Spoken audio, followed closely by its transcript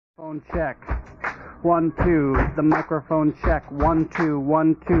Phone check. 1, 2. The microphone check. 1, 2,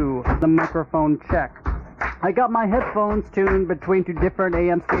 1, 2. The microphone check. I got my headphones tuned between two different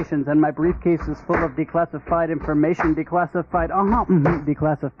AM stations, and my briefcase is full of declassified information. Declassified.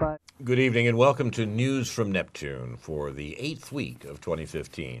 Declassified. Good evening and welcome to News from Neptune for the 8th week of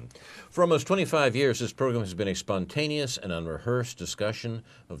 2015. For almost 25 years, this program has been a spontaneous and unrehearsed discussion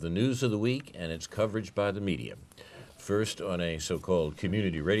of the news of the week and its coverage by the media. First on a so-called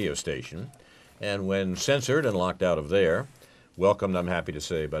community radio station, and when censored and locked out of there, welcomed, I'm happy to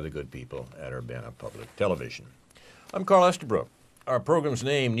say, by the good people at Urbana Public Television. I'm Carl Estabrook. Our program's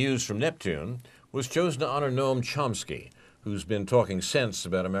name, News from Neptune, was chosen to honor Noam Chomsky, who's been talking sense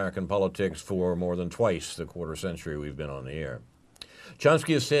about American politics for more than twice the quarter century we've been on the air.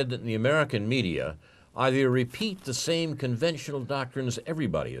 Chomsky has said that the American media either repeat the same conventional doctrines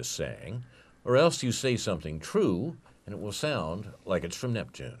everybody is saying, or else you say something true, and it will sound like it's from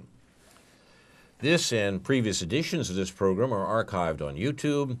Neptune. This and previous editions of this program are archived on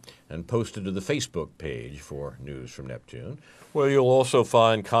YouTube and posted to the Facebook page for News from Neptune, where you'll also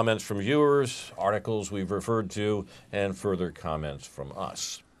find comments from viewers, articles we've referred to, and further comments from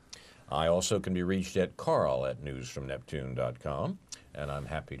us. I also can be reached at carl@newsfromneptune.com, and I'm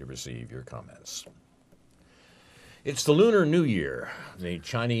happy to receive your comments. It's the Lunar New Year, the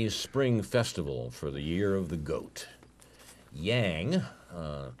Chinese Spring Festival for the Year of the Goat. Yang,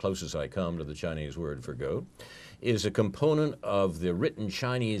 closest I come to the Chinese word for goat, is a component of the written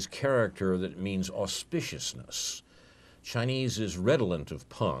Chinese character that means auspiciousness. Chinese is redolent of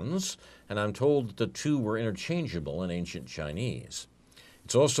puns, and I'm told that the two were interchangeable in ancient Chinese.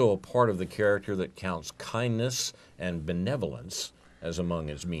 It's also a part of the character that counts kindness and benevolence as among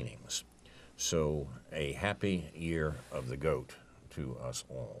its meanings. So, a happy year of the goat to us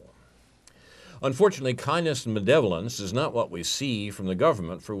all. Unfortunately, kindness and benevolence is not what we see from the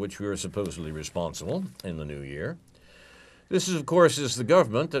government for which we are supposedly responsible in the new year. This, of course, is the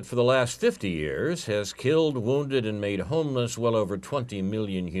government that for the last 50 years has killed, wounded, and made homeless well over 20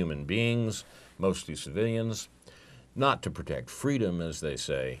 million human beings, mostly civilians, not to protect freedom, as they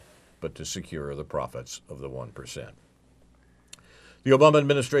say, but to secure the profits of the 1%. The Obama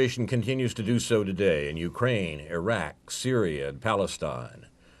administration continues to do so today in Ukraine, Iraq, Syria, and Palestine,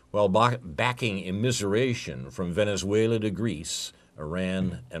 while backing immiseration from Venezuela to Greece,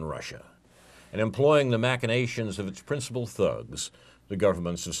 Iran, and Russia, and employing the machinations of its principal thugs, the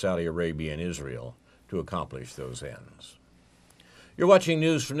governments of Saudi Arabia and Israel, to accomplish those ends. You're watching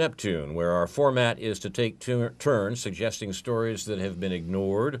News from Neptune, where our format is to take turns suggesting stories that have been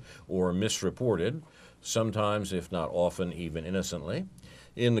ignored or misreported, sometimes, if not often, even innocently,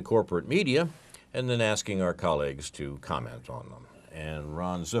 in the corporate media, and then asking our colleagues to comment on them. And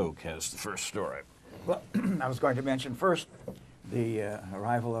Ron Szoke has the first story. Well, I was going to mention first the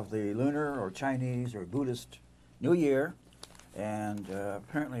arrival of the lunar or Chinese or Buddhist New Year. And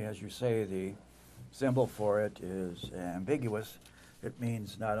apparently, as you say, the symbol for it is ambiguous. It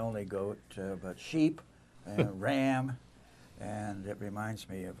means not only goat, but sheep and ram. And it reminds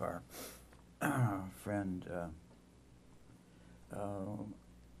me of our friend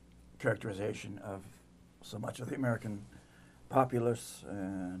characterization of so much of the American populace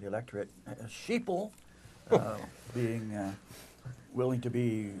and electorate as sheeple, being willing to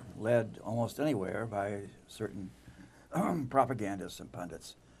be led almost anywhere by certain propagandists and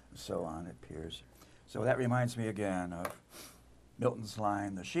pundits, and so on, it appears. So that reminds me again of Milton's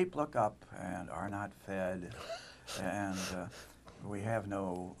line, "The sheep look up and are not fed," and we have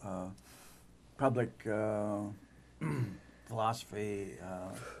no public philosophy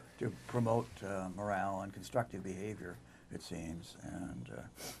to promote morale and constructive behavior, it seems. And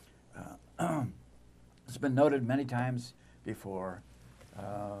it's been noted many times before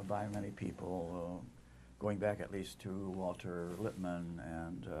by many people, going back at least to Walter Lippmann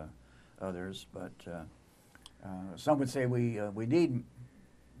and others. But some would say we need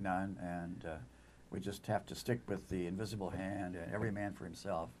none, and we just have to stick with the invisible hand and every man for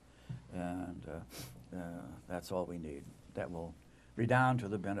himself. And that's all we need. That will redound to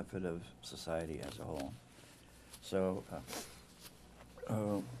the benefit of society as a whole. So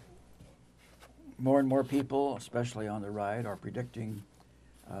more and more people, especially on the right, are predicting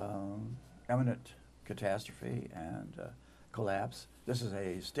imminent catastrophe and collapse. This is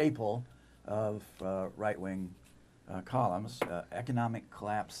a staple of right-wing columns. Economic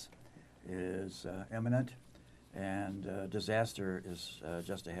collapse is imminent, and disaster is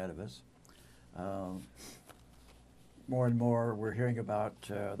just ahead of us. More and more we're hearing about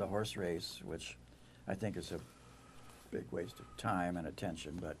the horse race, which I think is a big waste of time and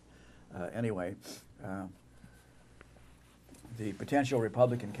attention. But anyway, the potential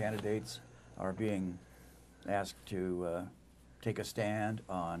Republican candidates are being asked to take a stand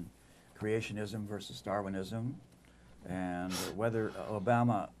on creationism versus Darwinism, and whether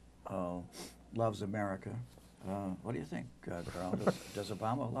Obama loves America. What do you think, Carl? Does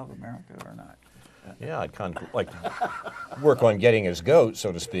Obama love America or not? Yeah, I'd kind of like to work on getting his goat,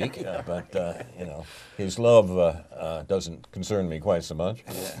 so to speak, but you know, his love doesn't concern me quite so much.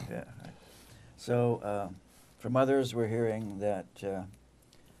 Yeah. So, from others, we're hearing that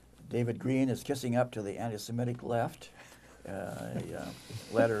David Green is kissing up to the anti-Semitic left. A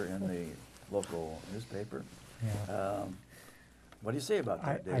letter in the local newspaper. Yeah. What do you say about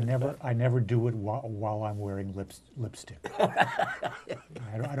that, David? I never do it while I'm wearing lipstick.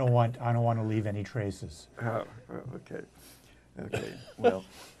 I don't want to leave any traces. Oh, okay. Well,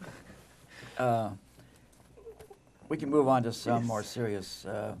 we can move on to some more serious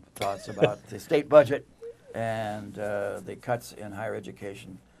thoughts about the state budget and the cuts in higher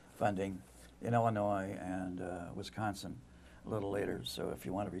education funding in Illinois and Wisconsin a little later. So if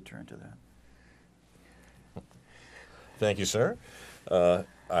you want to return to that. Thank you, sir.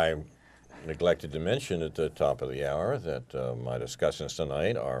 I neglected to mention at the top of the hour that my discussants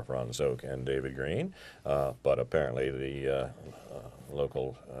tonight are Ron Szoke and David Green, but apparently the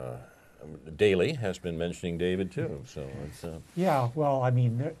local Daily has been mentioning David too. So it's Yeah, well, I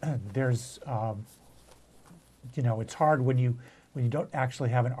mean, there's, you know, it's hard when you don't actually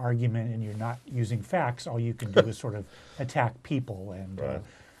have an argument and you're not using facts. All you can do is sort of attack people. And right.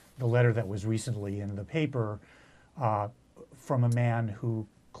 The letter that was recently in the paper from a man who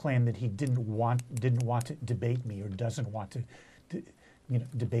claimed that he didn't want to debate me or doesn't want to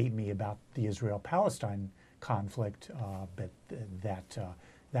debate me about the Israel-Palestine conflict, but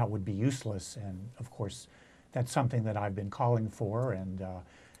that would be useless. And of course, that's something that I've been calling for and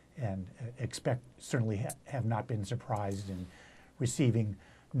certainly have not been surprised in receiving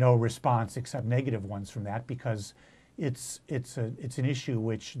no response except negative ones from that, because it's an issue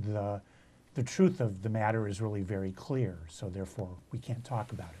which the truth of the matter is really very clear. So therefore, we can't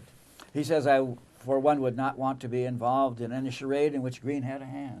talk about it. He says, I, for one, would not want to be involved in any charade in which Green had a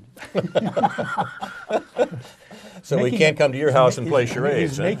hand. So we can't come to your house and play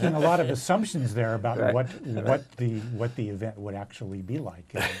charades. He's making a lot of assumptions there about Right. what the event would actually be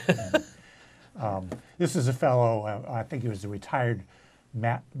like. This is a fellow, I think he was a retired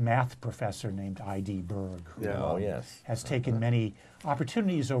math professor named I.D. Berg, who yes. has taken many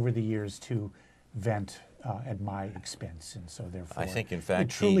opportunities over the years to vent at my expense, and so therefore I think, in fact, it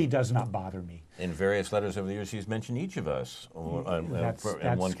truly does not bother me. In various letters over the years, he's mentioned each of us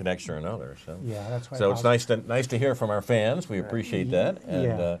in one connection or another. So yeah, that's why. So it's nice to hear from our fans. We appreciate that.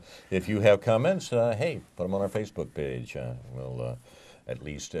 And if you have comments, hey, put them on our Facebook page. We'll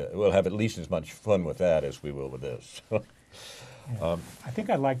have at least as much fun with that as we will with this. Yeah. I think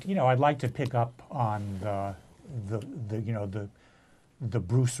I'd like to pick up on the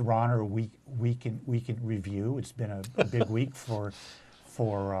Bruce Rauner week in review. It's been a big week for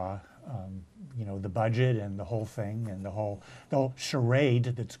the budget and the whole thing and the whole charade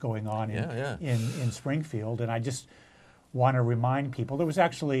that's going on in Springfield. And I just want to remind people, there was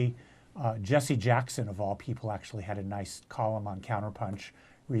actually Jesse Jackson, of all people, actually had a nice column on Counterpunch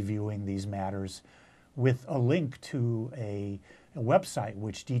reviewing these matters, with a link to a website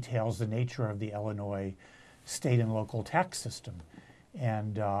which details the nature of the Illinois state and local tax system.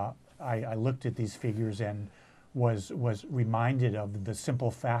 And I looked at these figures and was reminded of the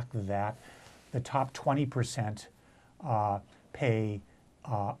simple fact that the top 20% pay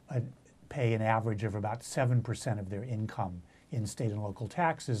an average of about 7% of their income in state and local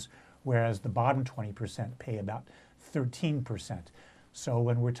taxes, whereas the bottom 20% pay about 13%. So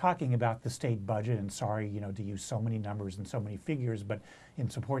when we're talking about the state budget, and sorry, to use so many numbers and so many figures, but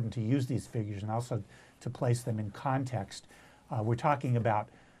it's important to use these figures and also to place them in context. We're talking about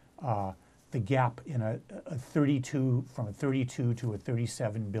the gap in from a 32 to a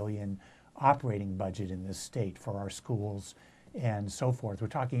 37 billion operating budget in this state for our schools and so forth. We're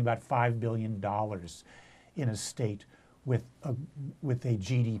talking about $5 billion in a state with a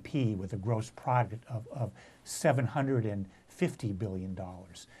GDP, with a gross product of $750 billion.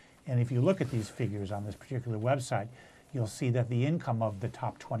 And if you look at these figures on this particular website, you'll see that the income of the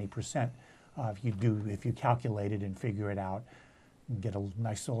top 20%, if you calculate it and figure it out, get a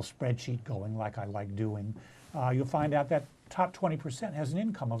nice little spreadsheet going like I like doing, you'll find out that top 20% has an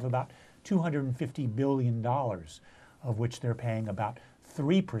income of about $250 billion, of which they're paying about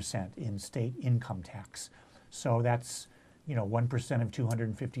 3% in state income tax. So that's 1% of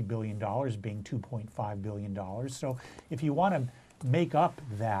 $250 billion being $2.5 billion. So if you want to make up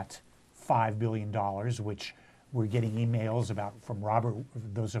that $5 billion, which we're getting emails from Robert.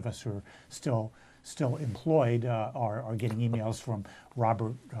 Those of us who are still employed are getting emails from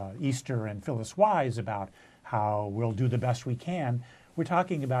Robert Easter and Phyllis Wise about how we'll do the best we can. We're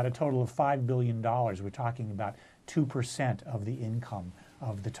talking about a total of $5 billion. We're talking about 2% of the income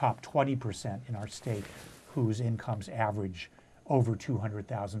of the top 20% in our state whose incomes average over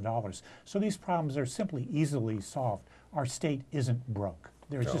 $200,000. So these problems are simply easily solved. Our state isn't broke.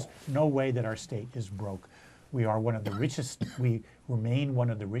 There's just no way that our state is broke. We are one of the richest, we remain one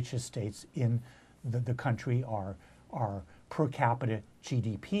of the richest states in the country. Our per capita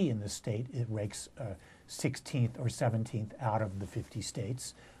GDP in the state, it ranks 16th or 17th out of the 50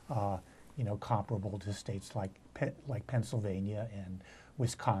 states, you know, comparable to states like Pennsylvania and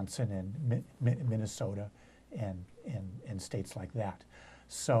Wisconsin and Minnesota and states like that.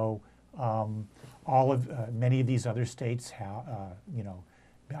 So many of these other states have, you know,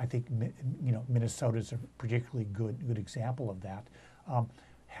 I think Minnesota's a particularly good example of that.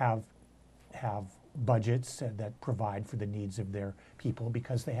 Have budgets that provide for the needs of their people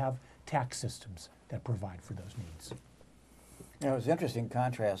because they have tax systems that provide for those needs. You know, it was an interesting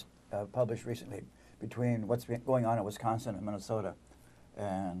contrast published recently between what's been going on in Wisconsin and Minnesota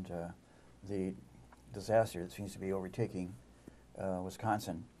and the disaster that seems to be overtaking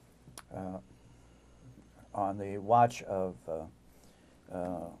Wisconsin on the watch of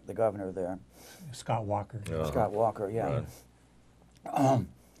the governor there. Scott Walker. Scott Walker, yeah. Right.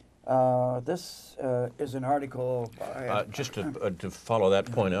 This is an article by... just to follow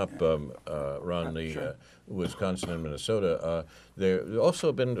that point up, Ron, the sure. Wisconsin and Minnesota, there have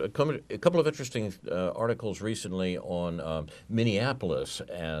also been a couple of interesting articles recently on Minneapolis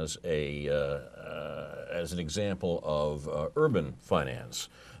as an example of urban finance,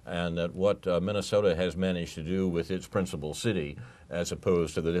 and that what Minnesota has managed to do with its principal city, as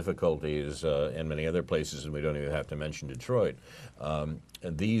opposed to the difficulties in many other places, and we don't even have to mention Detroit.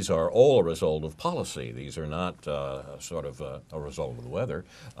 And these are all a result of policy. These are not sort of a result of the weather,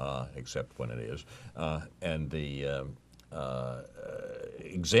 except when it is. And the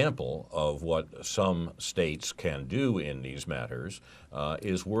example of what some states can do in these matters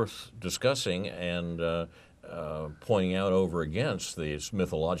is worth discussing and pointing out over against this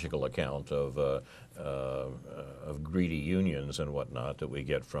mythological account of greedy unions and whatnot that we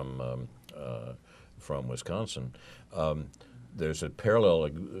get from Wisconsin. There was a parallel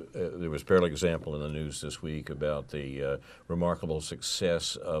example in the news this week about the remarkable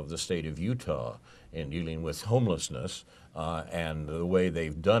success of the state of Utah in dealing with homelessness, and the way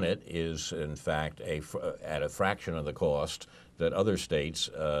they've done it is, in fact, at a fraction of the cost that other states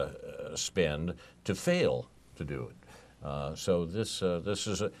spend to fail to do it. So this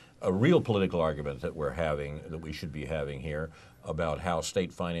is a real political argument that we should be having here about how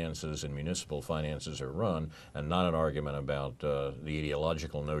state finances and municipal finances are run, and not an argument about the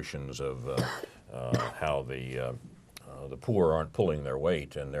ideological notions of how the poor aren't pulling their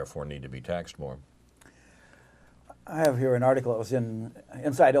weight and therefore need to be taxed more. I have here an article that was in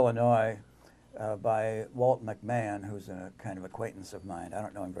Inside Illinois by Walt McMahon, who's a kind of acquaintance of mine. I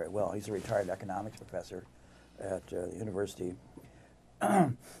don't know him very well. He's a retired economics professor at the university.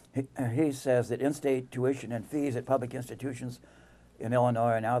 He says that in-state tuition and fees at public institutions in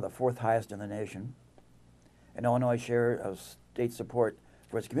Illinois are now the 4th highest in the nation. And Illinois' share of state support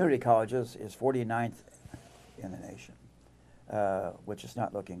for its community colleges is 49th in the nation, which is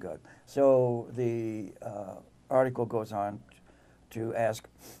not looking good. So the article goes on to ask,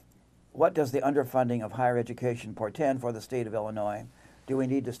 what does the underfunding of higher education portend for the state of Illinois? Do we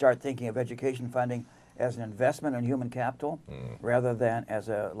need to start thinking of education funding as an investment in human capital rather than as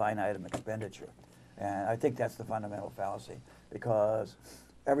a line item expenditure? And I think that's the fundamental fallacy, because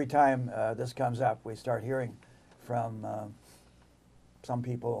every time this comes up, we start hearing from some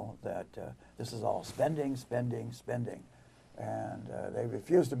people that this is all spending, spending, spending. And they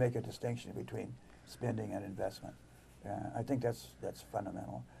refuse to make a distinction between spending and investment. I think that's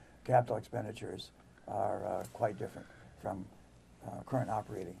fundamental. Capital expenditures are quite different from current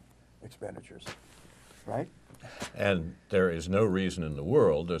operating expenditures. Right? And there is no reason in the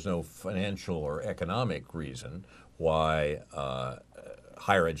world, there's no financial or economic reason why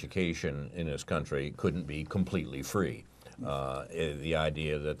higher education in this country couldn't be completely free. The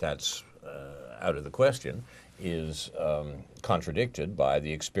idea that that's out of the question is contradicted by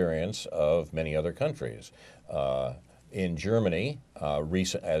the experience of many other countries. In Germany,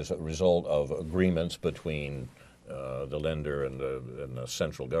 as a result of agreements between the lender and the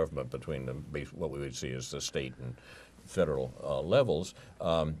central government, between what we would see as the state and federal levels,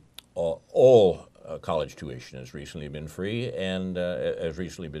 all college tuition has recently been free and has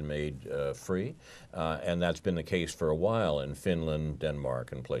recently been made free, and that's been the case for a while in Finland,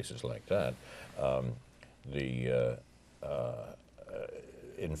 Denmark, and places like that.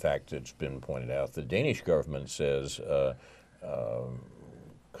 In fact, it's been pointed out the Danish government says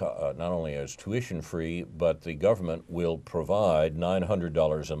not only is tuition free, but the government will provide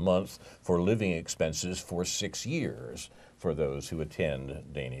 $900 a month for living expenses for 6 years for those who attend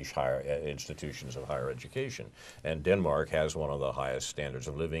Danish higher institutions of higher education. And Denmark has one of the highest standards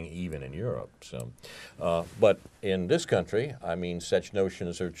of living even in Europe. So, but in this country, I mean, such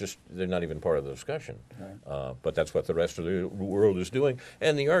notions are just, they're not even part of the discussion. Right. But that's what the rest of the world is doing.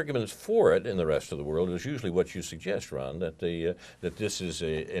 And the arguments for it in the rest of the world is usually what you suggest, Ron, that that this is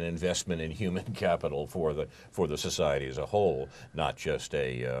an investment in human capital for the society as a whole, not just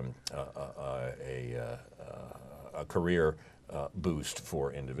a career boost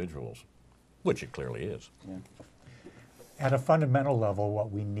for individuals, which it clearly is. Yeah. At a fundamental level,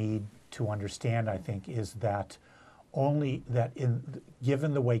 what we need to understand, I think, is that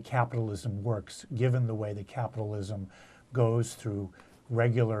given the way capitalism works, given the way that capitalism goes through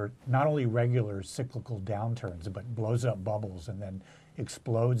not only regular cyclical downturns, but blows up bubbles and then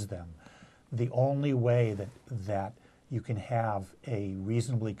explodes them, the only way that you can have a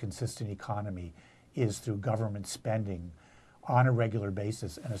reasonably consistent economy is through government spending on a regular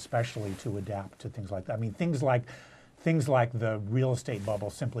basis, and especially to adapt to things like that. I mean, things like the real estate bubble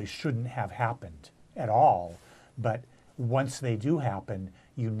simply shouldn't have happened at all. But once they do happen,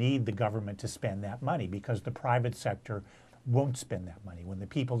 you need the government to spend that money because the private sector won't spend that money. When the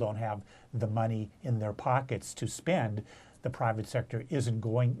people don't have the money in their pockets to spend, the private sector isn't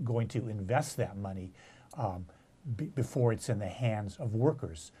going to invest that money before it's in the hands of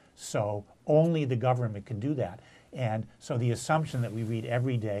workers. So only the government can do that. And so the assumption that we read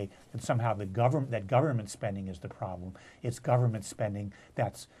every day that somehow that government spending is the problem, it's government spending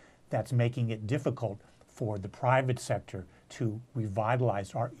that's making it difficult for the private sector to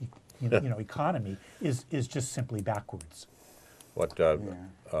revitalize our economy is just simply backwards. What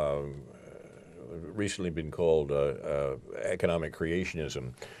recently been called economic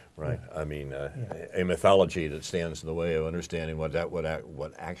creationism, right? Yeah. I mean, a mythology that stands in the way of understanding what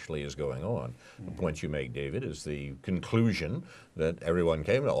actually is going on. Yeah. The point you make, David, is the conclusion that everyone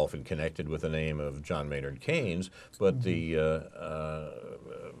came to, often connected with the name of John Maynard Keynes, but the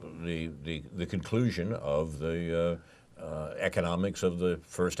conclusion of the economics of the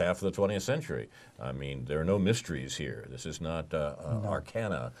first half of the 20th century. I mean, there are no mysteries here. This is not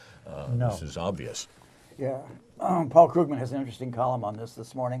arcana. No. This is obvious. Yeah. Paul Krugman has an interesting column on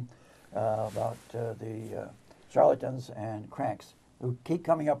this morning about the charlatans and cranks who keep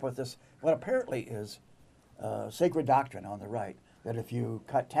coming up with this, what apparently is sacred doctrine on the right, that if you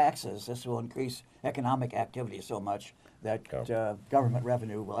cut taxes, this will increase economic activity so much that government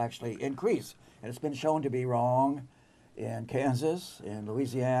revenue will actually increase. And it's been shown to be wrong in Kansas, in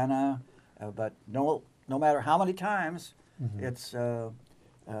Louisiana, but no matter how many times it's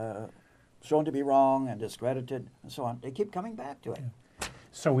shown to be wrong and discredited and so on, they keep coming back to it. Yeah.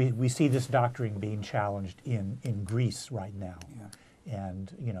 So we see this doctrine being challenged in Greece right now,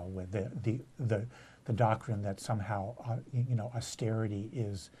 and with the doctrine that somehow austerity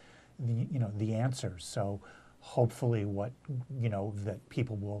is the answer. So hopefully that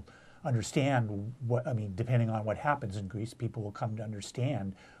people will understand depending on what happens in Greece, people will come to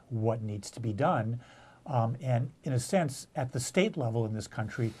understand what needs to be done. And in a sense, at the state level in this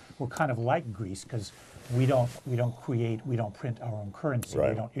country, we're kind of like Greece because we don't print our own currency. Right.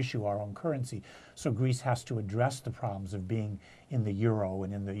 We don't issue our own currency. So Greece has to address the problems of being in the euro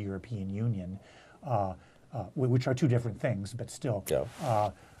and in the European Union, which are two different things, but still,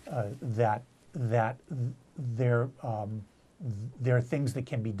 that there are things that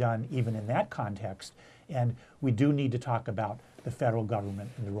can be done even in that context, and we do need to talk about the federal government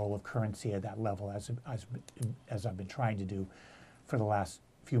and the role of currency at that level, as I've been trying to do for the last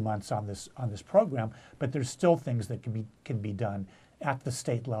few months on this program. But there's still things that can be done at the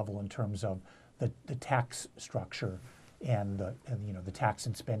state level in terms of the tax structure and the tax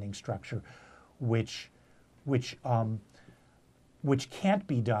and spending structure, which can't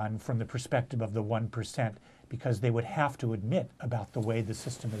be done from the perspective of the 1%. Because they would have to admit about the way the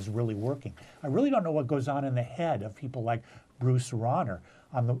system is really working. I really don't know what goes on in the head of people like Bruce Rauner.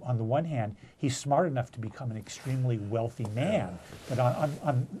 On the one hand, he's smart enough to become an extremely wealthy man, but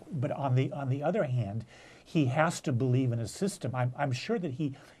on the other hand, he has to believe in a system. I'm sure that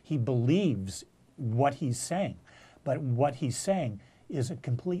he believes what he's saying, but what he's saying is a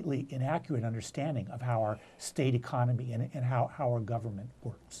completely inaccurate understanding of how our state economy and how our government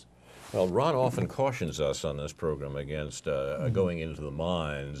works. Well, Ron often cautions us on this program against going into the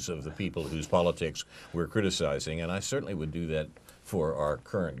minds of the people whose politics we're criticizing, and I certainly would do that for our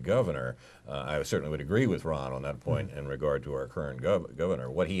current governor. I certainly would agree with Ron on that point in regard to our current governor.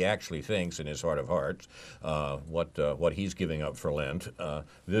 What he actually thinks in his heart of hearts, what he's giving up for Lent,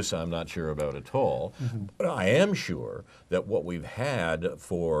 this I'm not sure about at all. But I am sure that what we've had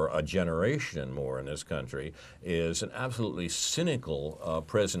for a generation more in this country is an absolutely cynical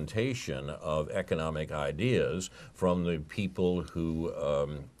presentation of economic ideas from the people who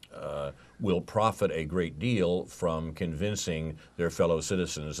will profit a great deal from convincing their fellow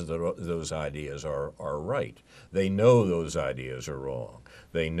citizens that those ideas are right. They know those ideas are wrong.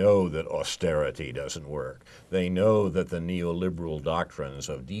 They know that austerity doesn't work. They know that the neoliberal doctrines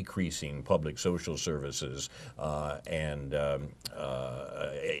of decreasing public social services and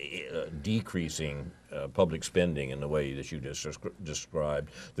decreasing public spending in the way that you just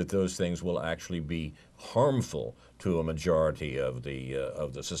described, that those things will actually be harmful to a majority of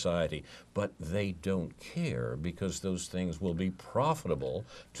the society. But they don't care because those things will be profitable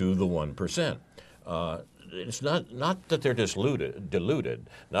to the 1%. It's not that they're deluded,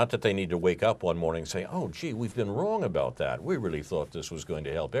 not that they need to wake up one morning and say, oh, gee, we've been wrong about that. We really thought this was going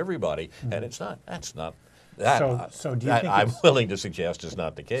to help everybody, and it's not. That's not. That, so do you think I'm willing to suggest is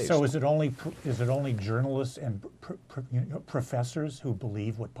not the case. So is it only journalists and professors who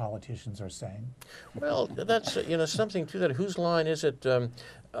believe what politicians are saying? Well, that's something to that. Whose line is it?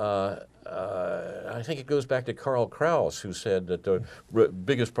 I think it goes back to Karl Kraus, who said that the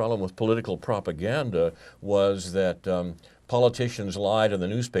biggest problem with political propaganda was that politicians lie to the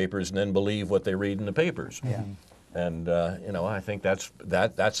newspapers and then believe what they read in the papers. Yeah. And I think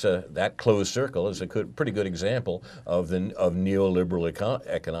that closed circle is a pretty good example of neoliberal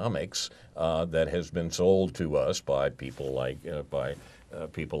economics that has been sold to us by people like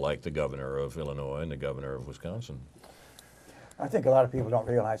the governor of Illinois and the governor of Wisconsin. I think a lot of people don't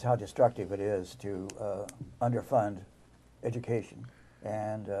realize how destructive it is to underfund education.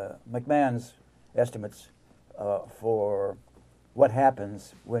 And McMahon's estimates for what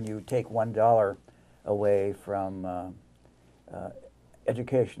happens when you take $1 away from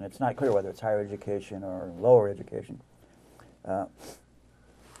education. It's not clear whether it's higher education or lower education. The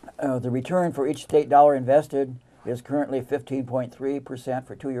return for each state dollar invested is currently 15.3%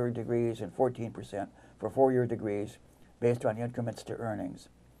 for 2-year degrees and 14% for 4-year degrees based on increments to earnings.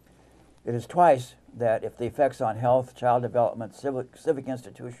 It is twice that if the effects on health, child development, civic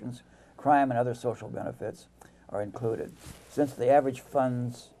institutions, crime, and other social benefits are included. Since the average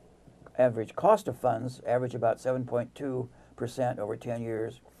cost of funds average about 7.2% over 10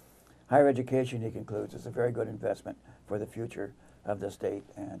 years, higher education, he concludes, is a very good investment for the future of the state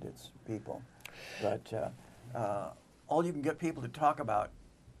and its people. But all you can get people to talk about,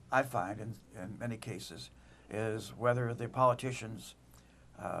 I find, in many cases, is whether the politicians,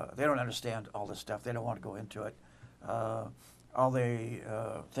 they don't understand all this stuff. They don't want to go into it. All they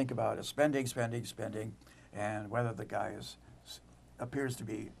think about is spending, spending, spending, and whether the guy appears to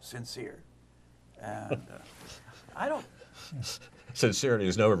be sincere. And I don't... Sincerity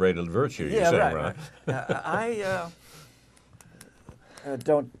is no overrated virtue, you're saying, right? I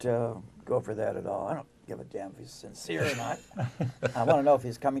don't go for that at all. I don't give a damn if he's sincere or not. I want to know if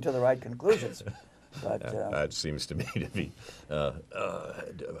he's coming to the right conclusions. But that seems to me to be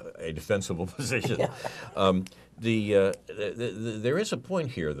a defensible position. Yeah. There is a point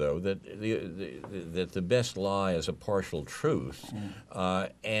here, though, that the best lie is a partial truth,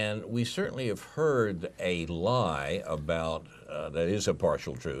 and we certainly have heard a lie about that is a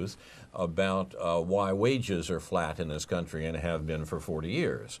partial truth about why wages are flat in this country and have been for 40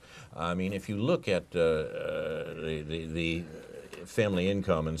 years. I mean, if you look at the family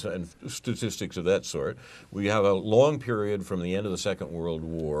income and statistics of that sort, we have a long period from the end of the Second World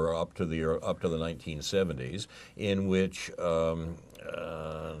War up to the 1970s in which the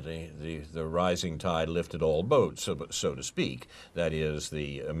rising tide lifted all boats, so to speak. That is,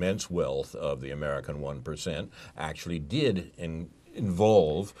 the immense wealth of the American 1% actually did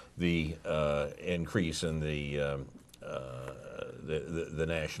involve the increase in the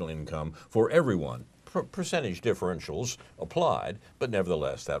national income for everyone. Percentage differentials applied, but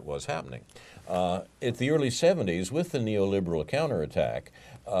nevertheless that was happening. At the early 70s, with the neoliberal counterattack,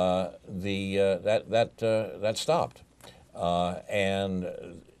 that stopped,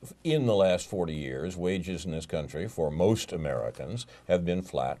 and in the last 40 years, wages in this country for most Americans have been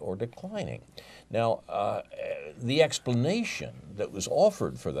flat or declining. Now, the explanation that was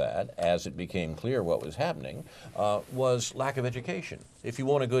offered for that, as it became clear what was happening, was lack of education. If you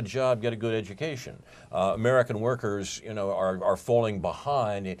want a good job, get a good education. American workers, are falling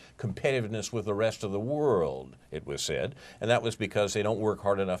behind in competitiveness with the rest of the world, it was said, and that was because they don't work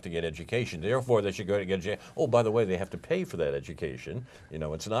hard enough to get education. Therefore, they should go to get education. Oh, by the way, they have to pay for that education.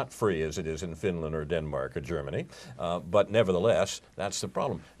 It's not free as it is in Finland or Denmark or Germany, but nevertheless, that's the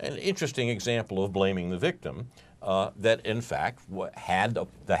problem. An interesting example of blaming the victim that, in fact, had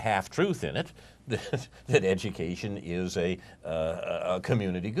the half-truth in it, that education is a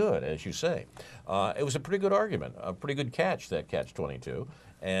community good, as you say. It was a pretty good argument, a pretty good catch, that catch-22,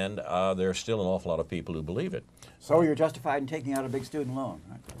 and there are still an awful lot of people who believe it. So you're justified in taking out a big student loan,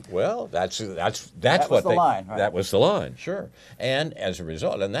 right? Well, that's that what was the line, right? That was the line, sure. And as a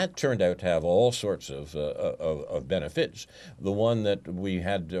result, and that turned out to have all sorts of benefits. The one that we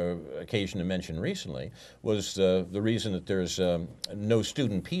had occasion to mention recently was the reason that there's no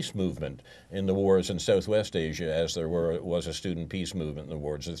student peace movement in the wars in Southwest Asia, as there was a student peace movement in the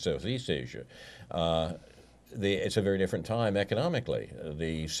wars in Southeast Asia. It's a very different time economically.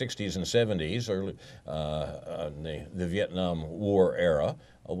 The 60s and 70s, the Vietnam War era,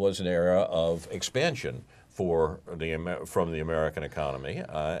 was an era of expansion from the American economy,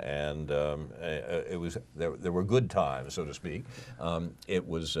 and there were good times, so to speak. It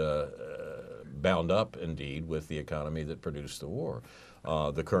was bound up, indeed, with the economy that produced the war.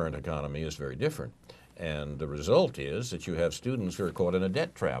 The current economy is very different, and the result is that you have students who are caught in a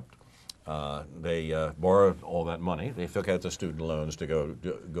debt trap. They borrowed all that money. They took out the student loans to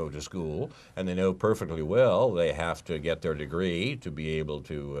go to school, and they know perfectly well they have to get their degree to be able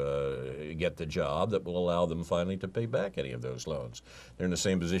to get the job that will allow them finally to pay back any of those loans. They're in the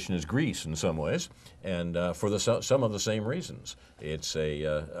same position as Greece in some ways, and for some of the same reasons. It's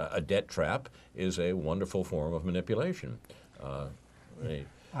a debt trap is a wonderful form of manipulation.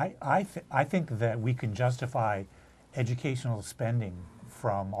 I think that we can justify educational spending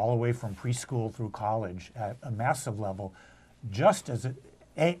from all the way from preschool through college at a massive level, just as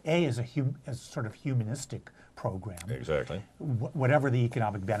as a sort of humanistic program. Exactly. Whatever the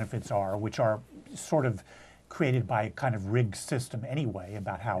economic benefits are, which are sort of created by a kind of rigged system anyway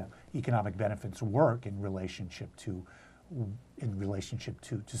about how economic benefits work in relationship to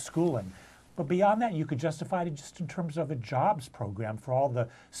schooling. But beyond that, you could justify it just in terms of a jobs program for all the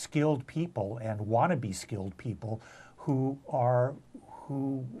skilled people and wannabe skilled people who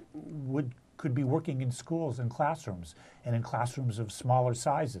could be working in schools and classrooms, and in classrooms of smaller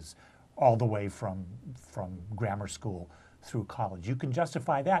sizes, all the way from grammar school through college. You can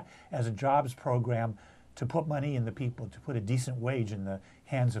justify that as a jobs program to put money in the people, to put a decent wage in the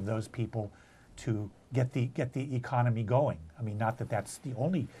hands of those people to get the economy going. I mean, not that that's the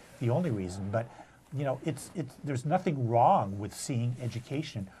only reason, but there's nothing wrong with seeing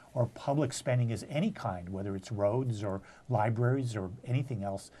education or public spending as any kind, whether it's roads or libraries or anything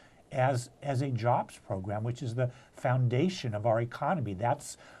else, as a jobs program, which is the foundation of our economy.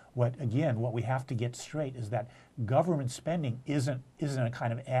 That's what we have to get straight, is that government spending isn't a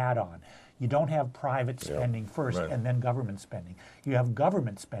kind of add-on. You don't have private spending first and then government spending. You have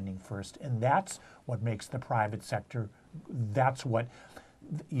government spending first, and that's what makes the private sector. That's what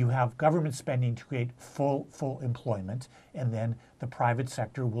you have government spending to create full employment, and then the private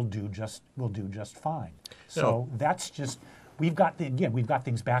sector will do just fine. So that's just we've got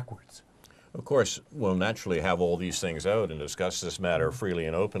things backwards. Of course, we'll naturally have all these things out and discuss this matter freely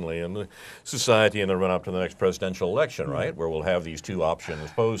and openly in the society in the run-up to the next presidential election, right? Where we'll have these two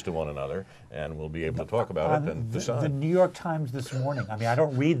options posed to one another, and we'll be able to talk about it and decide. The New York Times this morning, I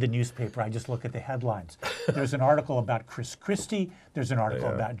don't read the newspaper, I just look at the headlines. There's an article about Chris Christie, there's an article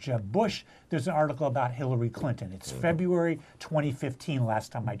about Jeb Bush, there's an article about Hillary Clinton. It's February 2015,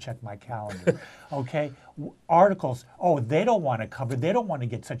 last time I checked my calendar. Okay? Articles, they don't want to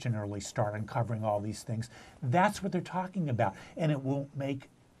get such an early start on covering all these things. That's what they're talking about. And it won't make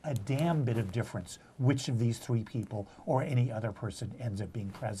a damn bit of difference which of these three people or any other person ends up being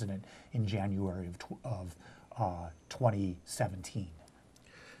president in January of 2017.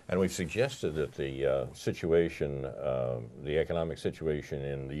 And we've suggested that the situation, the economic situation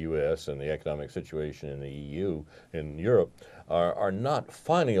in the U.S. and the economic situation in the EU, in Europe, are not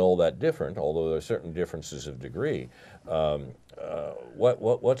finally all that different, although there are certain differences of degree.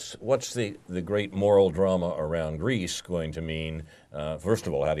 What's the great moral drama around Greece going to mean? First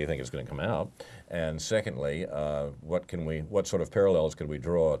of all, how do you think it's going to come out? And secondly, what sort of parallels could we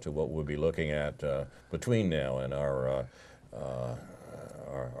draw to what we'll be looking at between now and our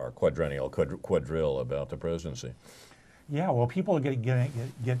quadrennial, quadrille about the presidency. Yeah, well, people are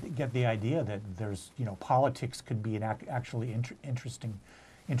get the idea that there's, politics could be an actually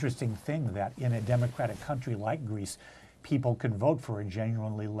interesting thing, that in a democratic country like Greece, people can vote for a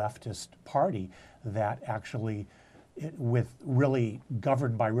genuinely leftist party that actually, with really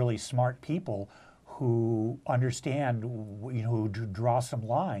governed by really smart people who understand, who draw some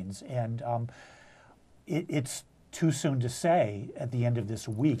lines. And it's too soon to say at the end of this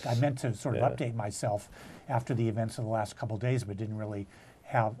week. I meant to sort of update myself after the events of the last couple of days, but didn't really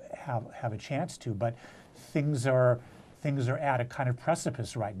have a chance to. But things are at a kind of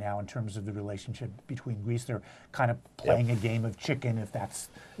precipice right now in terms of the relationship between Greece. They're kind of playing a game of chicken, if that's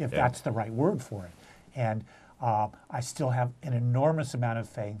the right word for it. And I still have an enormous amount of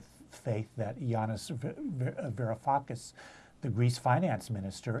faith that Yanis Varoufakis, the Greece finance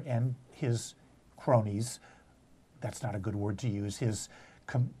minister, and his cronies, that's not a good word to use, his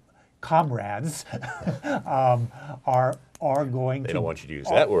comrades are going to... They don't want you to use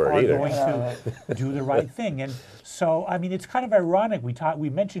that word either. Are going to do the right thing. And so, I mean, it's kind of ironic. We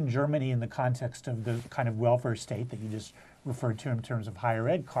mentioned Germany in the context of the kind of welfare state that you just referred to in terms of higher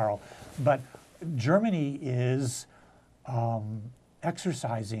ed, Carl. But Germany is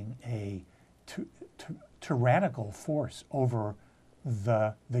exercising a tyrannical force over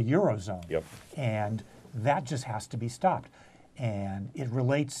the Eurozone. Yep. And that just has to be stopped. And it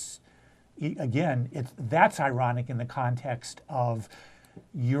relates, again, that's ironic in the context of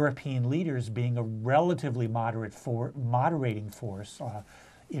European leaders being a relatively moderating force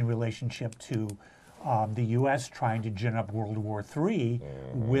in relationship to the U.S. trying to gin up World War III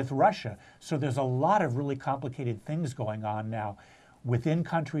with Russia. So there's a lot of really complicated things going on now within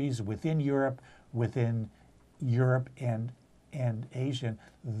countries, within Europe and Asia,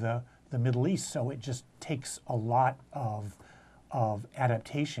 the Middle East. So it just takes a lot of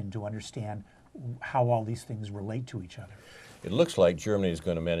adaptation to understand how all these things relate to each other. It looks like Germany is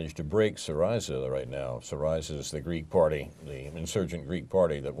going to manage to break Syriza right now. Syriza is the Greek party, the insurgent Greek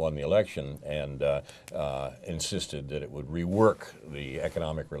party that won the election and insisted that it would rework the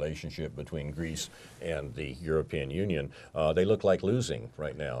economic relationship between Greece and the European Union. They look like losing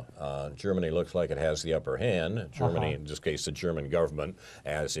right now. Germany looks like it has the upper hand. Germany, in this case, the German government,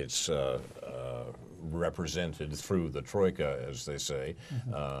 as it's represented through the Troika, as they say,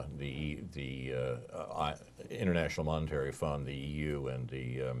 the International Monetary Fund, the EU, and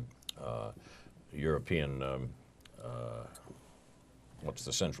the European, what's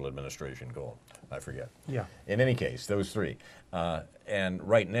the central administration called? I forget. Yeah. In any case, those three. And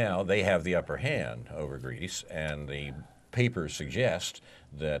right now, they have the upper hand over Greece, and the papers suggest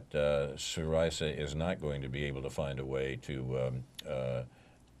that Syriza is not going to be able to find a way to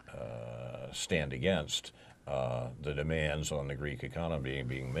stand against the demands on the Greek economy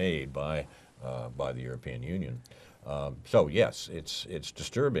being made by the European Union. So yes, it's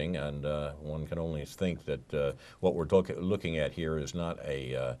disturbing, and one can only think that what we're looking at here is not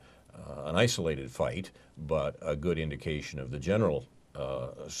an isolated fight, but a good indication of the general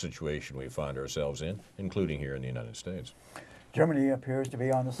situation we find ourselves in, including here in the United States. Germany appears to be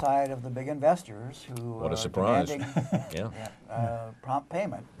on the side of the big investors who what a surprise. demanding prompt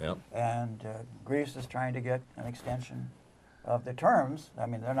payment. Yep. And Greece is trying to get an extension of the terms. I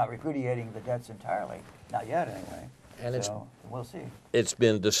mean, they're not repudiating the debts entirely, not yet anyway. And so we'll see. It's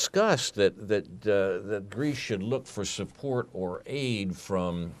been discussed that Greece should look for support or aid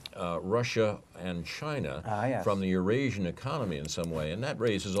from Russia and China, yes, from the Eurasian economy in some way, and that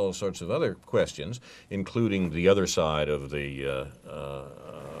raises all sorts of other questions, including the other side of the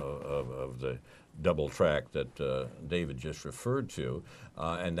double track that David just referred to,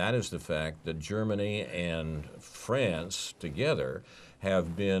 and that is the fact that Germany and France together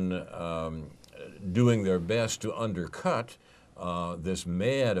have been doing their best to undercut this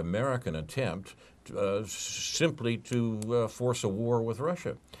mad American attempt simply to force a war with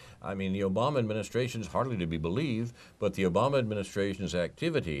Russia. I mean, the Obama administration is hardly to be believed, but the Obama administration's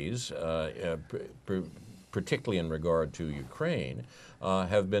activities, particularly in regard to Ukraine,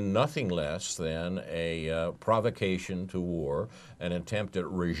 have been nothing less than a provocation to war, an attempt at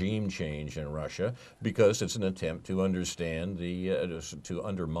regime change in Russia, because it's an attempt to understand to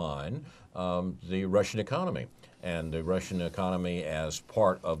undermine the Russian economy and the Russian economy as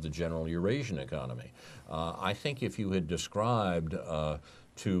part of the general Eurasian economy. I think if you had described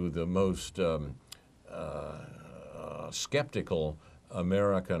to the most skeptical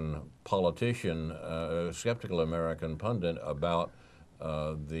American politician, skeptical American pundit about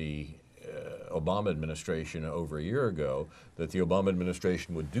the Obama administration over a year ago, that the Obama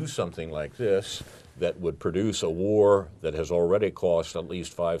administration would do something like this that would produce a war that has already cost at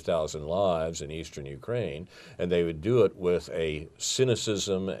least 5,000 lives in eastern Ukraine, and they would do it with a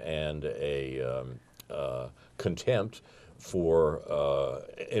cynicism and a contempt for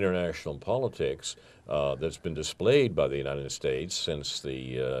international politics that's been displayed by the United States since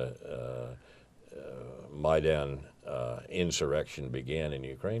the Maidan insurrection began in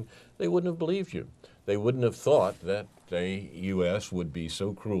Ukraine. They wouldn't have believed you. They wouldn't have thought that the U.S. would be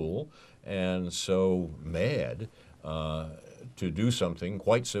so cruel and so mad to do something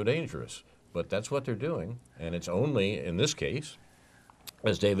quite so dangerous. But that's what they're doing, and it's only, in this case,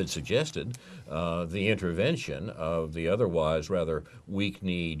 as David suggested, the intervention of the otherwise rather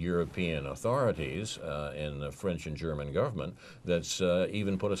weak-kneed European authorities in the French and German government that's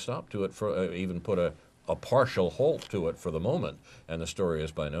even put a stop to it, for even put a partial halt to it for the moment, and the story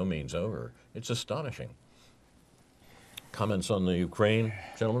is by no means over. It's astonishing. Comments on the Ukraine,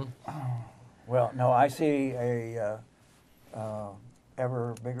 gentlemen? Well, no, I see a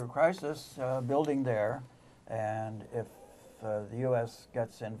ever bigger crisis building there, and if the U.S.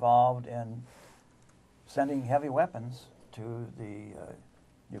 gets involved in sending heavy weapons to the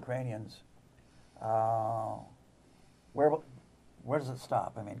Ukrainians, where does it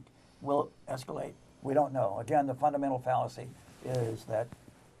stop? I mean, will it escalate? We don't know. Again, the fundamental fallacy is that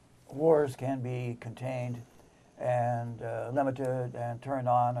wars can be contained and limited and turned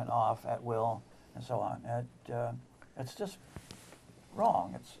on and off at will and so on. It's just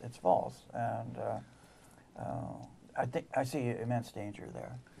wrong. It's false, and I think I see immense danger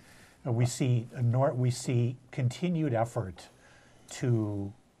there. We see continued effort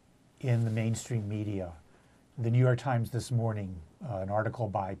in the mainstream media. The New York Times this morning, an article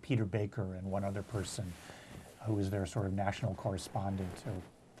by Peter Baker and one other person who is their sort of national correspondent or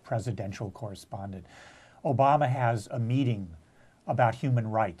presidential correspondent. Obama has a meeting about human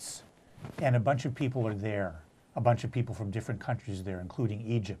rights, and a bunch of people are there, a bunch of people from different countries there, including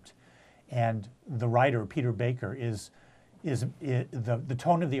Egypt. And the writer, Peter Baker, the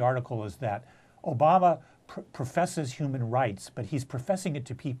tone of the article is that Obama professes human rights, but he's professing it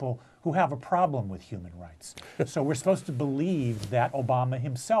to people who have a problem with human rights. So we're supposed to believe that Obama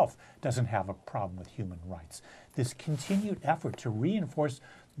himself doesn't have a problem with human rights. This continued effort to reinforce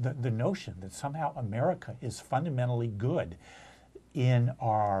the notion that somehow America is fundamentally good in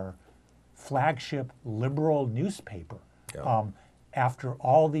our flagship liberal newspaper. Yeah. After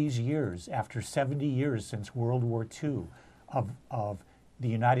all these years, after 70 years since World War II, of the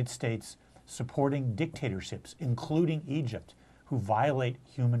United States supporting dictatorships, including Egypt, who violate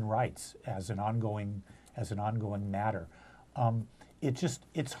human rights as an ongoing matter.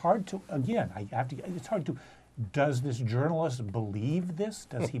 It's hard to, again, it's hard to, does this journalist believe this?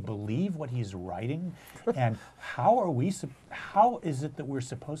 Does he believe what he's writing? And how is it that we're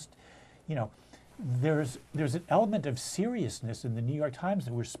supposed to, there's an element of seriousness in the New York Times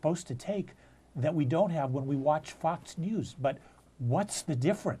that we're supposed to take that we don't have when we watch Fox News. But what's the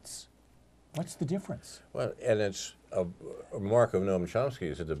difference? What's the difference? Well, and it's a remark of Noam Chomsky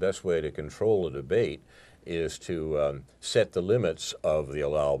is that the best way to control a debate is to set the limits of the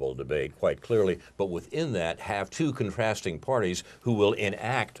allowable debate quite clearly, but within that have two contrasting parties who will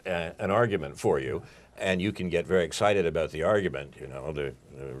enact an argument for you, and you can get very excited about the argument. The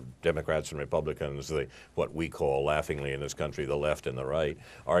Democrats and Republicans, what we call laughingly in this country the left and the right,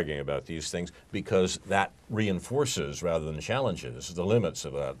 arguing about these things, because that reinforces rather than challenges the limits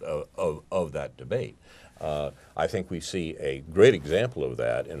of that debate. I think we see a great example of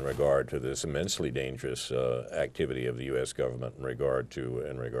that in regard to this immensely dangerous activity of the U.S. government in regard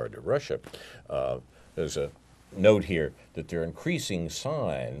to Russia. There's a note here that there are increasing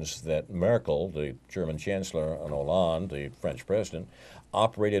signs that Merkel, the German Chancellor, and Hollande, the French President,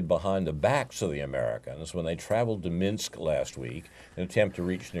 operated behind the backs of the Americans when they traveled to Minsk last week in an attempt to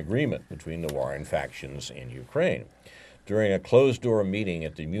reach an agreement between the warring factions in Ukraine. During a closed-door meeting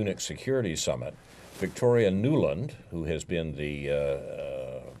at the Munich Security Summit, Victoria Nuland, who has been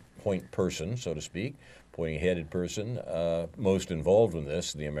the point person, so to speak, pointing-headed person, most involved in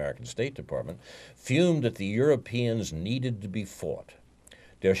this, the American State Department, fumed that the Europeans needed to be fought.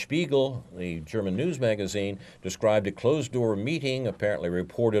 Der Spiegel, the German news magazine, described a closed-door meeting, apparently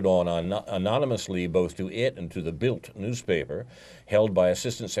reported on anonymously both to it and to the Bild newspaper, held by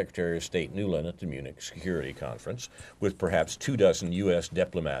Assistant Secretary of State Nuland at the Munich Security Conference, with perhaps 24 U.S.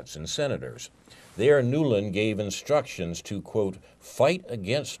 diplomats and senators. There, Nuland gave instructions to, quote, fight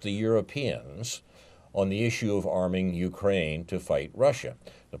against the Europeans on the issue of arming Ukraine to fight Russia.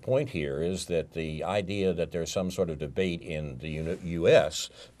 The point here is that the idea that there's some sort of debate in the U.S.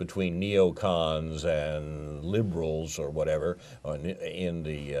 between neocons and liberals or whatever in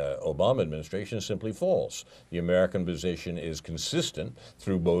the Obama administration is simply false. The American position is consistent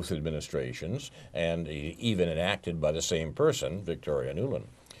through both administrations and even enacted by the same person, Victoria Nuland.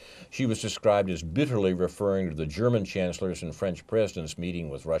 She was described as bitterly referring to the German chancellors and French presidents meeting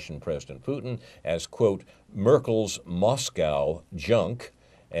with Russian President Putin as, quote, Merkel's Moscow junk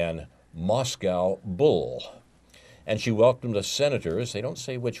and Moscow bull. And she welcomed the senators, they don't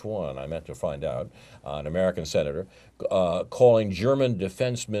say which one, I meant to find out, an American senator, calling German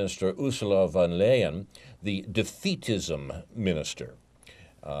Defense Minister Ursula von Leyen the defeatism minister.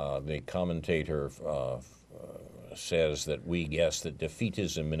 The commentator says that we guess that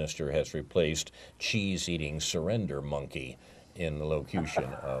defeatism minister has replaced cheese-eating surrender monkey in the locution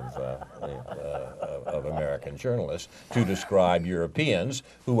of American journalists to describe Europeans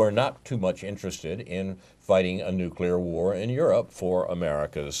who are not too much interested in fighting a nuclear war in Europe for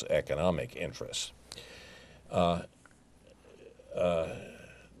America's economic interests.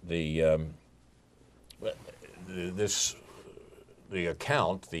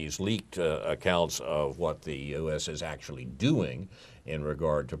 These leaked accounts of what the U.S. is actually doing in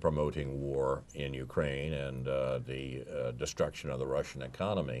regard to promoting war in Ukraine and the destruction of the Russian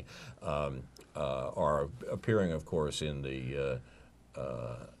economy are appearing, of course, in the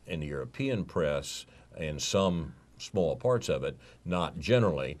European press in some small parts of it, not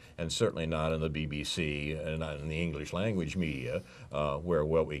generally, and certainly not in the BBC and not in the English language media, where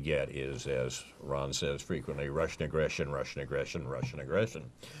what we get is, as Ron says frequently, Russian aggression, Russian aggression, Russian aggression.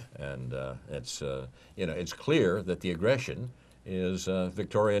 And it's clear that the aggression is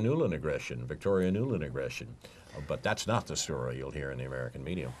Victoria Nuland aggression, Victoria Nuland aggression. But that's not the story you'll hear in the American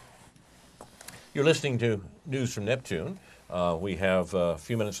media. You're listening to News from Neptune. We have a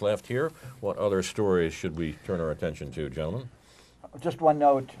few minutes left here. What other stories should we turn our attention to, gentlemen? Just one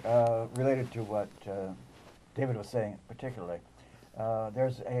note related to what David was saying particularly.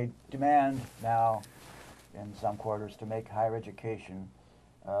 There's a demand now in some quarters to make higher education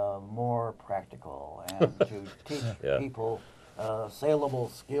more practical and to teach people saleable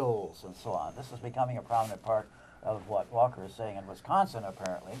skills and so on. This is becoming a prominent part of what Walker is saying in Wisconsin,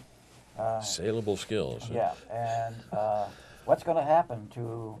 apparently. Saleable skills. Yeah, and what's going to happen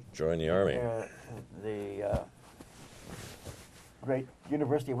to join the Army? The great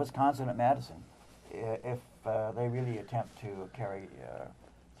University of Wisconsin at Madison, if they really attempt to carry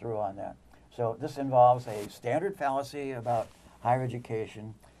through on that. So this involves a standard fallacy about higher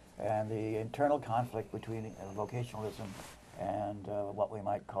education and the internal conflict between vocationalism and what we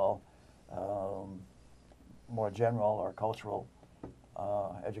might call more general or cultural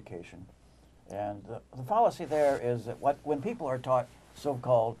education. And the fallacy there is that when people are taught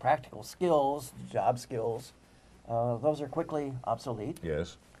so-called practical skills, job skills, those are quickly obsolete.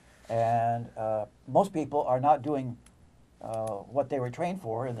 Yes. And most people are not doing what they were trained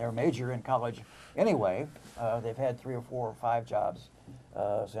for in their major in college anyway. They've had 3 or 4 or 5 jobs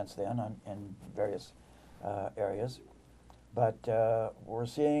since then in various areas. But we're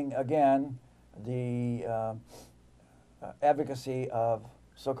seeing, again, the advocacy of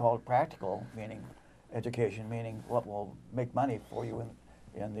so-called practical, meaning education, meaning what will make money for you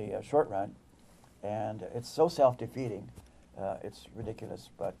in the short run. And it's so self-defeating. It's ridiculous,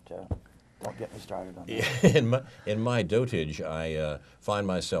 but don't get me started on that. In my dotage, I find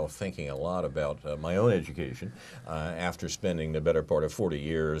myself thinking a lot about my own education after spending the better part of 40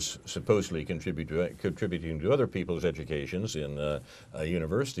 years supposedly contributing to other people's educations in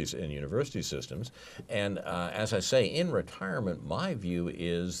universities and university systems. And as I say, in retirement, my view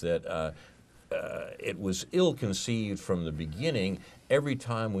is that it was ill-conceived from the beginning. Every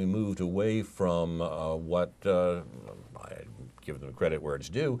time we moved away from what I give them credit where it's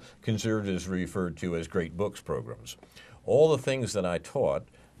due, conservatives referred to as great books programs. All the things that I taught,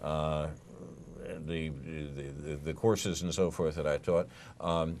 the courses and so forth that I taught,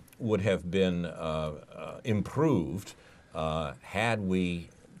 would have been improved had we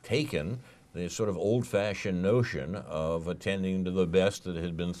taken the sort of old-fashioned notion of attending to the best that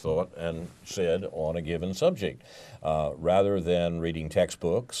had been thought and said on a given subject, rather than reading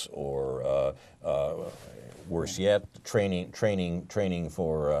textbooks or worse yet, training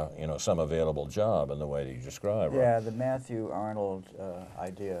for some available job in the way that you describe. Yeah, the Matthew Arnold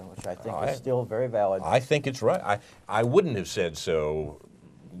idea, which I think is still very valid. I think it's right. I wouldn't have said so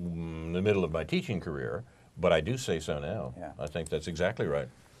in the middle of my teaching career, but I do say so now. Yeah. I think that's exactly right.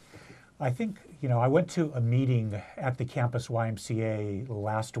 I think, I went to a meeting at the campus YMCA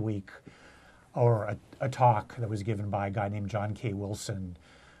last week or a talk that was given by a guy named John K. Wilson,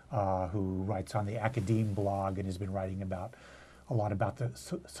 who writes on the Academe blog and has been writing about a lot about the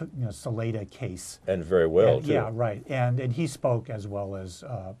Saleda case. And very well, and, too. Yeah, right. And he spoke, as well as,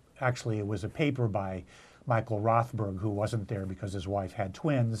 actually it was a paper by Michael Rothberg, who wasn't there because his wife had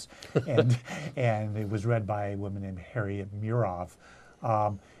twins, and it was read by a woman named Harriet Murov.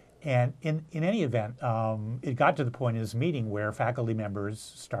 And in any event, it got to the point in this meeting where faculty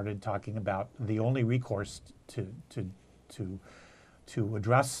members started talking about the only recourse to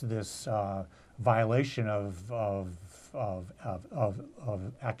address this violation of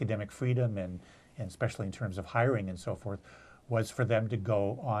academic freedom and especially in terms of hiring and so forth, was for them to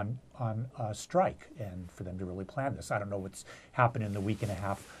go on strike and for them to really plan this. I don't know what's happened in the week and a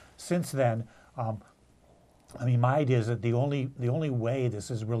half since then. I mean, my idea is that the only way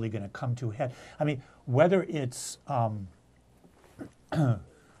this is really going to come to a head. I mean, whether it's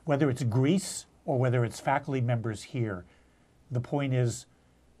Greece or whether it's faculty members here, the point is,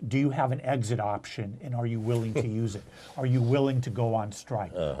 do you have an exit option, and are you willing to use it? Are you willing to go on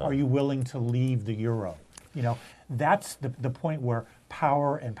strike? Are you willing to leave the euro? You know, that's the point where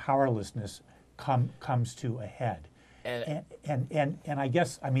power and powerlessness comes to a head. And I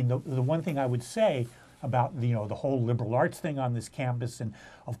guess, I mean, the one thing I would say about the whole liberal arts thing on this campus, and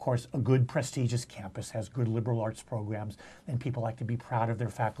of course a good prestigious campus has good liberal arts programs, and people like to be proud of their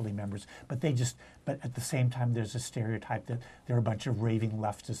faculty members, but at the same time there's a stereotype that they're a bunch of raving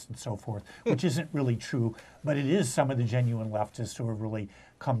leftists and so forth, which isn't really true, but it is some of the genuine leftists who have really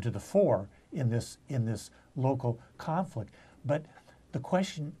come to the fore in this local conflict. But the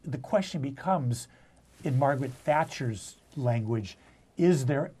question becomes, in Margaret Thatcher's language, is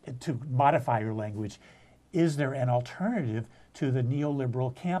there, to modify your language, is there an alternative to the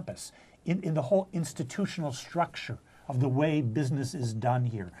neoliberal campus in the whole institutional structure of the way business is done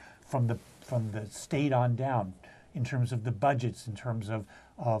here, from the state on down, in terms of the budgets, in terms of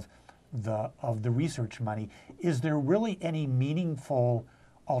the research money? Is there really any meaningful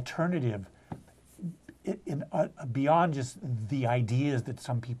alternative beyond just the ideas that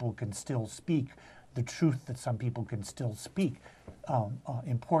some people can still speak, the truth that some people can still speak?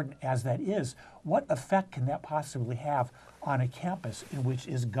 Important as that is, what effect can that possibly have on a campus in which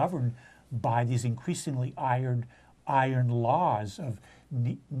is governed by these increasingly iron laws of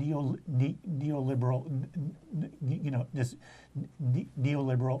neoliberal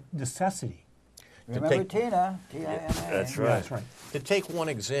necessity? Remember Tina, T-I-N-A. That's right. Yeah, that's right. To take one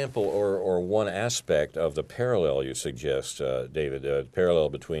example or one aspect of the parallel you suggest, David, parallel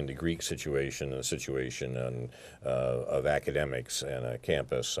between the Greek situation and the situation of academics and a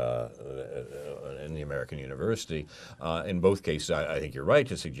campus in the American university. In both cases, I think you're right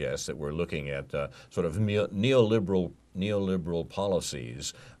to suggest that we're looking at sort of neoliberal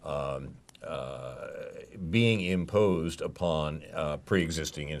policies being imposed upon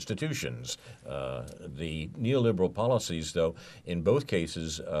pre-existing institutions. The neoliberal policies, though, in both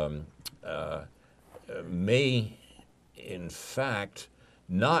cases may, in fact,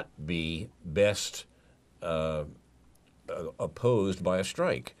 not be best opposed by a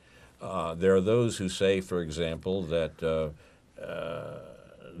strike. There are those who say, for example, that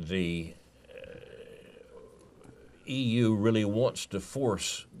the EU really wants to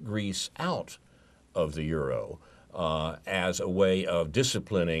force Greece out of the euro as a way of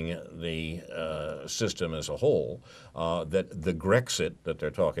disciplining the system as a whole, that the Grexit that they're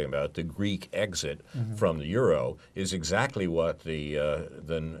talking about, the Greek exit from the euro, is exactly what the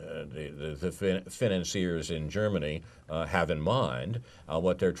financiers in Germany have in mind,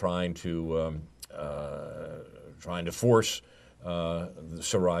 what they're trying to force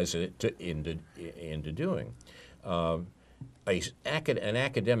Syriza into doing. An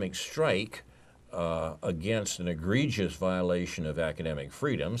academic strike against an egregious violation of academic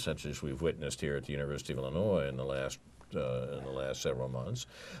freedom, such as we've witnessed here at the University of Illinois in the last several months,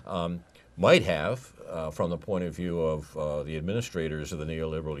 might have, from the point of view of the administrators of the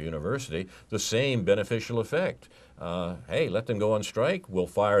neoliberal university, the same beneficial effect. Hey, let them go on strike, we'll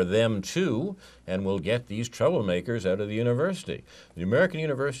fire them too, and we'll get these troublemakers out of the university. The American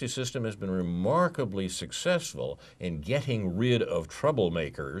university system has been remarkably successful in getting rid of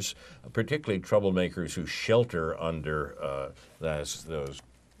troublemakers, particularly troublemakers who shelter under those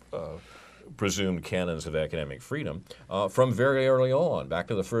presumed canons of academic freedom from very early on, back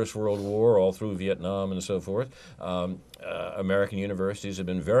to the First World War, all through Vietnam and so forth. American universities have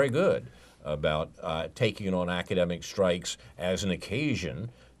been very good about taking on academic strikes as an occasion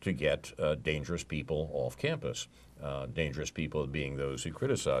to get dangerous people off campus. Dangerous people being those who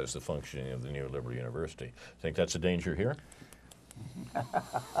criticize the functioning of the neoliberal university. Think that's a danger here? I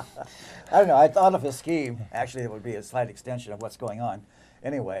don't know. I thought of a scheme. Actually, it would be a slight extension of what's going on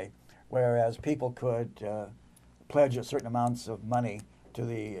anyway, whereas people could pledge a certain amounts of money to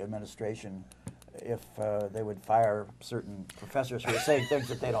the administration if they would fire certain professors who are saying things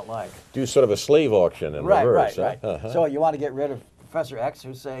that they don't like. Do sort of a slave auction in reverse. Right. So you want to get rid of Professor X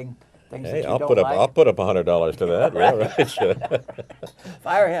who's saying things that you I'll don't put like? I'll put up $100 to that. Yeah, right.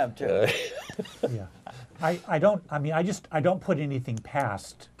 Fire him too. Yeah. I don't put anything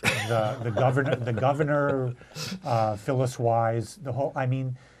past the governor, Phyllis Wise, the whole. I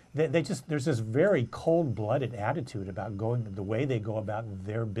mean, there's this very cold-blooded attitude about the way they go about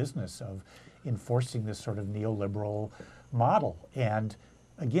their business of enforcing this sort of neoliberal model. And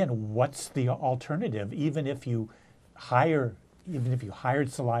again, what's the alternative? Even if you hired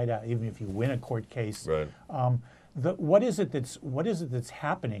Salida, even if you win a court case, Right. What is it that's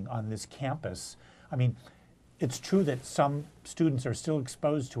happening on this campus? I mean, it's true that some students are still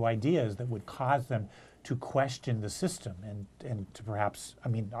exposed to ideas that would cause them to question the system and to perhaps, I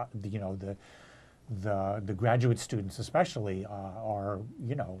mean, the graduate students especially are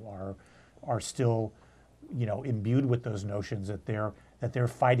still, imbued with those notions that they're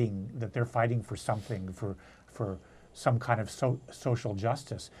fighting for something, for some kind of social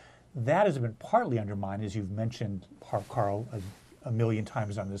justice. That has been partly undermined, as you've mentioned, Carl, a million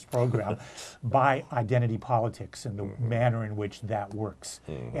times on this program, by identity politics and the manner in which that works.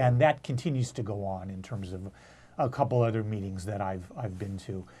 And that continues to go on in terms of a couple other meetings that I've been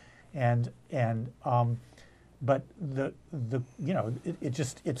to. But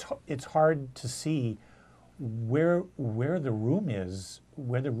it's hard to see where the room is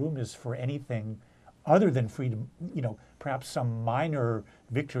for anything other than freedom, perhaps some minor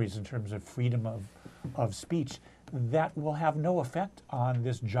victories in terms of freedom of speech that will have no effect on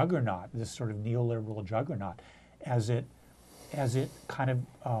this juggernaut, this sort of neoliberal juggernaut, as it kind of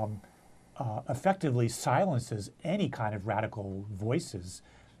effectively silences any kind of radical voices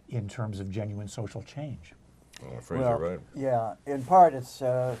in terms of genuine social change. I'm afraid you're right. Yeah, in part it's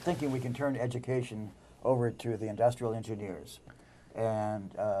thinking we can turn education over to the industrial engineers.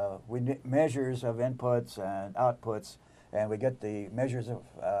 And we measures of inputs and outputs, and we get the measures of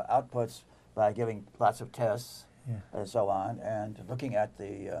outputs by giving lots of tests and so on, and looking at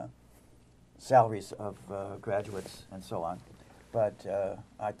the salaries of graduates and so on. But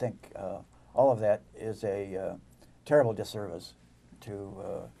I think all of that is a terrible disservice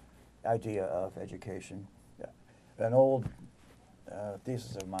to idea of education. An old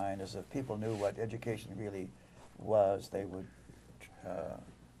thesis of mine is if people knew what education really was, they would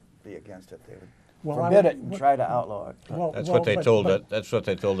be against it. They would forbid it and try to outlaw it. That's what they told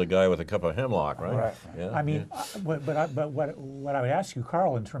the guy with a cup of hemlock, right? Right. Yeah, I mean, but what I would ask you,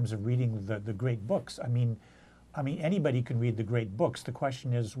 Carl, in terms of reading the great books, I mean, anybody can read the great books. The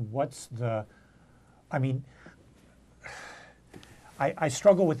question is, I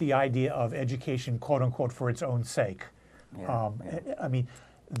struggle with the idea of education, quote unquote, for its own sake. I mean,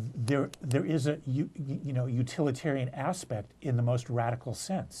 there is a utilitarian aspect in the most radical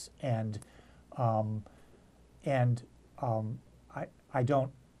sense, I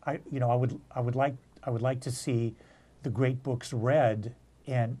would like to see the great books read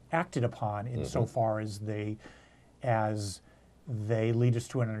and acted upon insofar as they lead us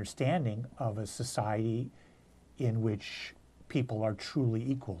to an understanding of a society in which people are truly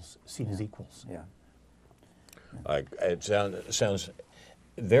equals, seen as equals. Yeah. It sounds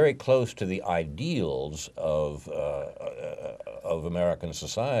very close to the ideals of American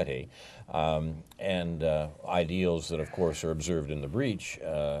society, and ideals that, of course, are observed in the breach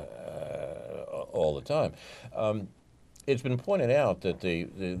all the time. It's been pointed out that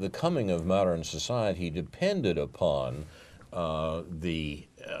the coming of modern society depended upon the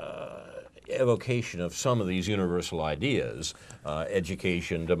evocation of some of these universal ideas,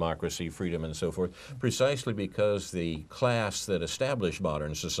 education, democracy, freedom, and so forth, precisely because the class that established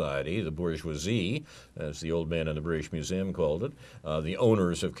modern society, the bourgeoisie, as the old man in the British Museum called it, the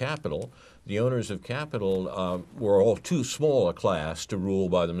owners of capital, were all too small a class to rule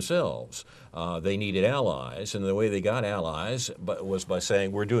by themselves. They needed allies, and the way they got allies was by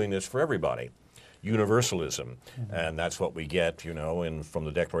saying, we're doing this for everybody. Universalism, and that's what we get, from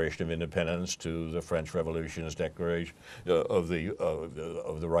the Declaration of Independence to the French Revolution's Declaration of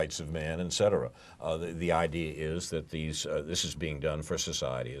the Rights of Man, etc. The idea is that this is being done for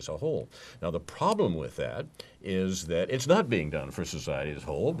society as a whole. Now, the problem with that is that it's not being done for society as a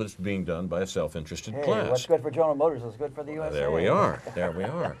whole, but it's being done by a self-interested class. What's good for General Motors is good for the USA. There we are.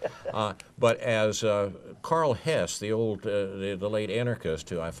 But as Karl Hess, the late anarchist,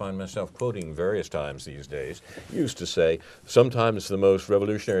 who I find myself quoting various times these days, used to say, sometimes the most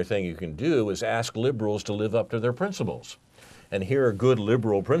revolutionary thing you can do is ask liberals to live up to their principles. And here are good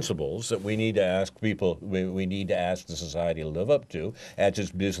liberal principles that we need to ask people, we need to ask the society to live up to, as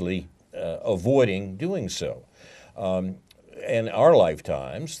it's busily avoiding doing so. In our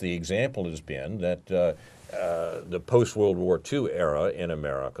lifetimes, the example has been that the post-World War II era in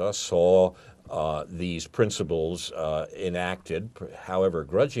America saw these principles enacted, however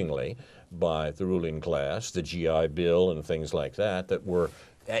grudgingly, by the ruling class, the GI Bill and things like that, that were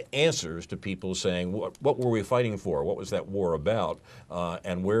answers to people saying, what were we fighting for? What was that war about?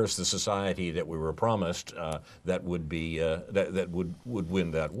 And where's the society that we were promised that would be that would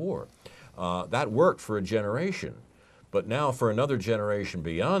win that war? That worked for a generation, but now for another generation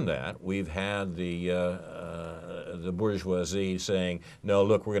beyond that, we've had the bourgeoisie saying, no,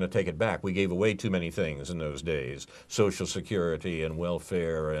 look, we're going to take it back. We gave away too many things in those days: Social Security and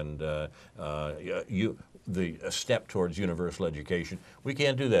welfare and the step towards universal education. We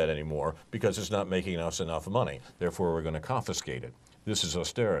can't do that anymore because it's not making us enough money. Therefore, we're going to confiscate it. This is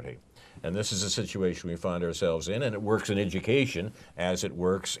austerity. And this is a situation we find ourselves in, and it works in education as it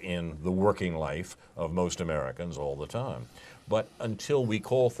works in the working life of most Americans all the time. But until we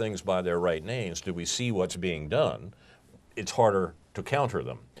call things by their right names, do we see what's being done, it's harder to counter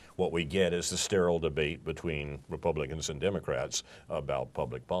them. What we get is the sterile debate between Republicans and Democrats about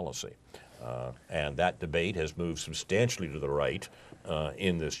public policy. And that debate has moved substantially to the right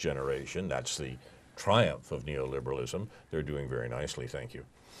in this generation. That's the triumph of neoliberalism. They're doing very nicely, thank you.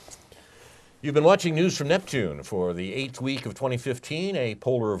 You've been watching News from Neptune for the 8th week of 2015, a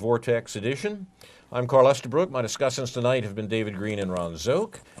polar vortex edition. I'm Carl Estabrook. My discussants tonight have been David Green and Ron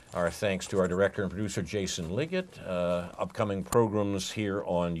Szoke. Our thanks to our director and producer, Jason Liggett. Upcoming programs here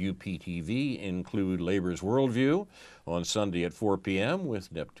on UPTV include Labor's Worldview on Sunday at 4 p.m.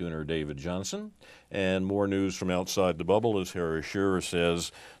 with Neptuner David Johnson, and more news from outside the bubble, as Harry Shearer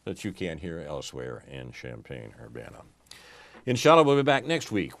says, that you can't hear elsewhere in Champaign-Urbana. Inshallah, we'll be back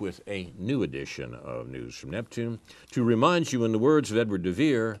next week with a new edition of News from Neptune to remind you, in the words of Edward de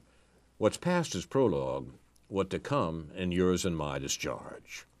Vere, what's past is prologue, what to come and yours and my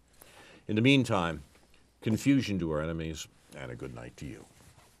discharge. In the meantime, confusion to our enemies, and a good night to you.